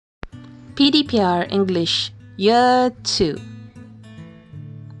PDPR English Year 2.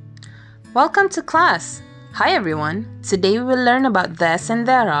 Welcome to class. Hi everyone. Today we will learn about there's and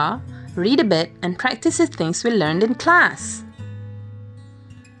there are, read a bit and practice the things we learned in class.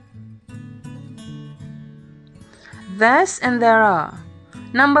 There's and there are.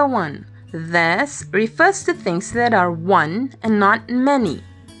 Number 1. There's refers to things that are one and not many.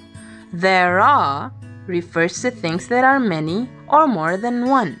 There are refers to things that are many or more than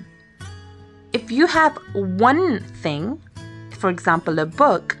one. If you have one thing, for example a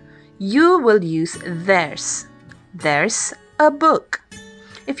book, you will use there's. There's a book.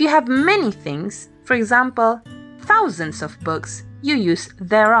 If you have many things, for example thousands of books, you use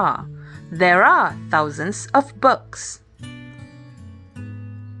there are. There are thousands of books.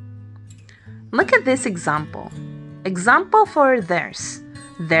 Look at this example. Example for there's.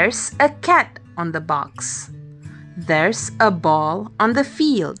 There's a cat on the box. There's a ball on the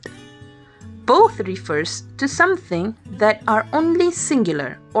field. Both refers to something that are only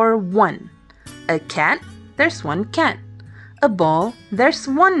singular or one. A cat, there's one cat. A ball, there's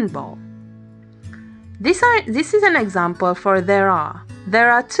one ball. This is an example for there are.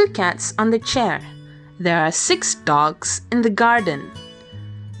 There are 2 cats on the chair. There are 6 dogs in the garden.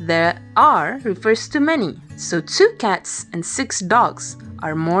 There are refers to many, so 2 cats and 6 dogs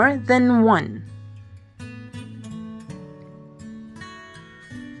are more than one.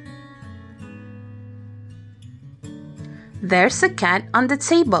 There's a cat on the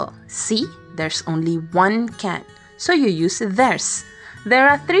table. See, there's only one cat, so you use there's. There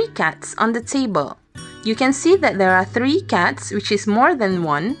are 3 cats on the table. You can see that there are 3 cats, which is more than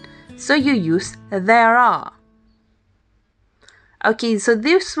one, so you use there are. Okay, so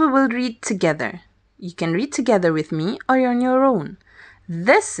this we will read together. You can read together with me or on your own.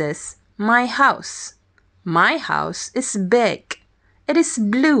 This is my house. My house is big. It is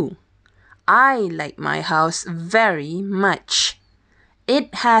blue. I like my house very much.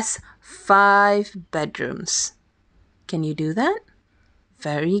 It has 5 bedrooms. Can you do that?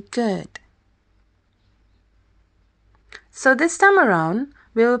 Very good. So this time around,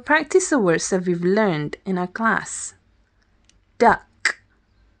 we will practice the words that we've learned in our class. Duck.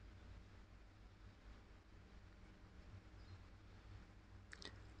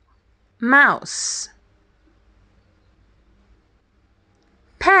 Mouse.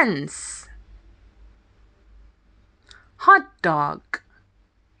 Pens. Hot dog.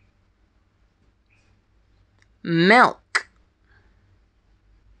 Milk.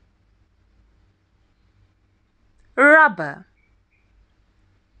 Rubber.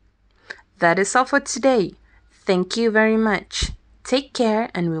 That is all for today. Thank you very much. Take care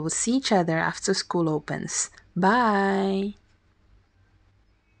and we will see each other after school opens. Bye.